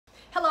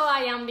Hello,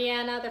 I am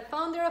Diana, the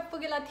founder of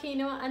Boogie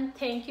Latino, and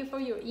thank you for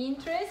your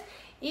interest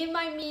in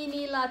my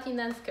mini Latin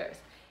dance course.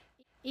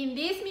 In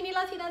this mini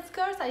Latin dance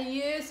course, I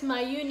use my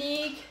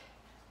unique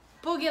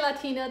Boogie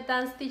Latino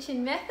dance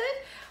teaching method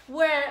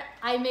where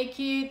I make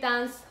you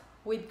dance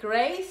with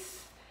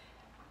grace,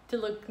 to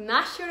look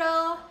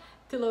natural,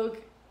 to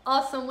look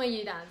awesome when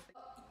you dance.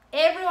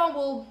 Everyone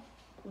will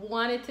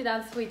want to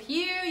dance with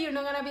you. You're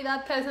not gonna be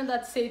that person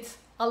that sits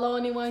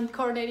alone in one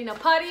corner in a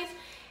party.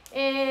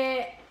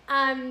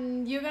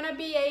 And you're gonna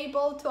be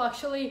able to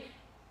actually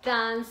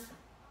dance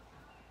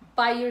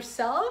by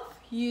yourself.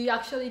 You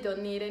actually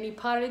don't need any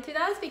partner to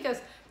dance because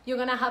you're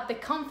gonna have the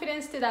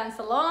confidence to dance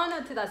alone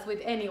or to dance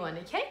with anyone,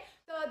 okay?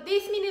 So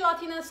this mini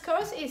Latinos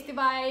course is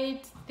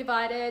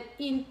divided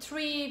in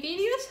 3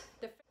 videos.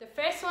 The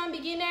first one,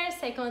 beginner,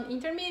 second,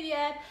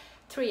 intermediate,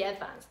 3,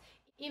 advanced.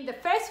 In the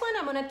first one,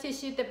 I'm gonna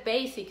teach you the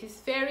basics.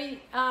 It's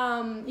very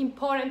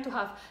important to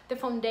have the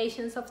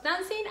foundations of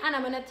dancing, and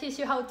I'm gonna teach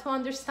you how to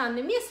understand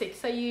the music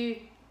so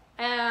you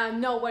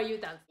know where you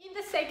dance. In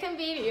the second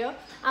video,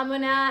 I'm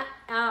gonna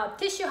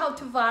teach you how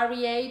to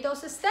vary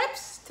those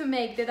steps to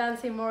make the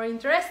dancing more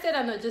interested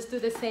and not just do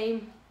the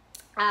same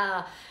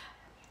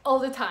all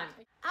the time.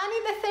 And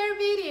in the third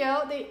video,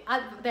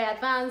 the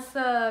advanced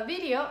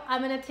video,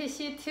 I'm gonna teach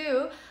you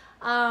to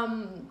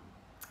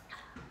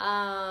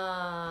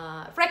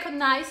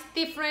recognize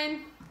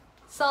different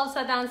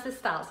salsa dance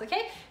styles,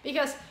 okay?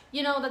 Because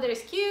you know that there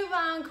is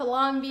Cuban,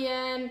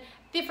 Colombian,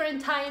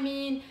 different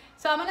timing.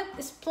 So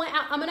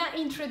I'm gonna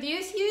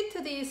introduce you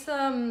to these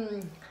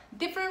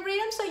different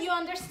rhythms so you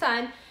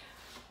understand,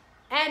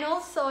 and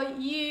also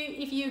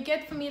if you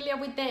get familiar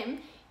with them,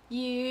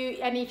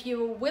 and if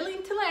you're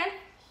willing to learn,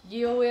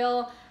 you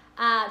will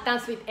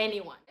dance with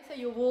anyone. So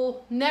you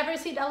will never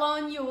sit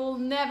alone, you will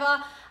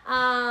never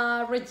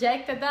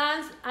reject the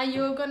dance, and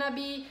you're gonna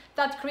be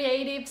that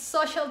creative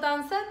social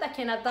dancer that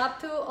can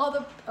adapt to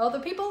other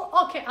people,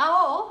 okay,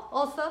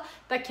 also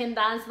that can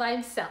dance by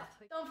himself.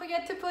 Don't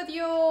forget to put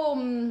your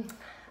name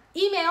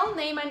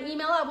and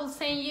email. I will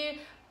send you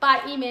by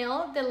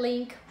email the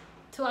link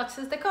to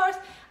access the course.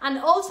 And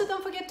also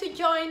don't forget to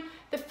join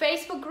the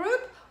Facebook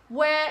group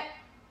where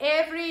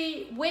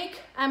every week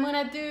I'm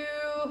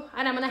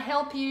gonna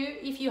help you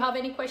if you have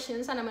any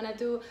questions, and I'm gonna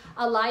do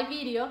a live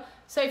video.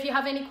 So if you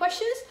have any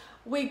questions,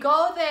 we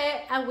go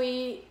there and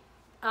we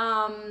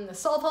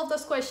solve all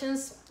those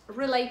questions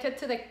related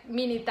to the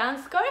mini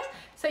dance course,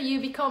 so you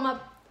become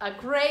a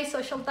great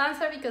social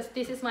dancer, because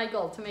this is my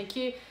goal, to make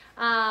you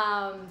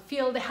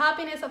feel the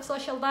happiness of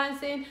social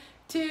dancing,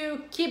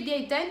 to keep the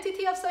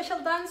identity of social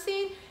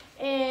dancing,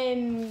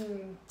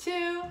 and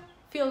to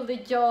feel the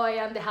joy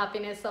and the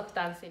happiness of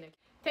dancing.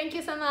 Thank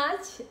you so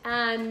much,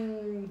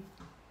 and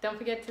don't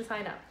forget to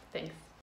sign up. Thanks.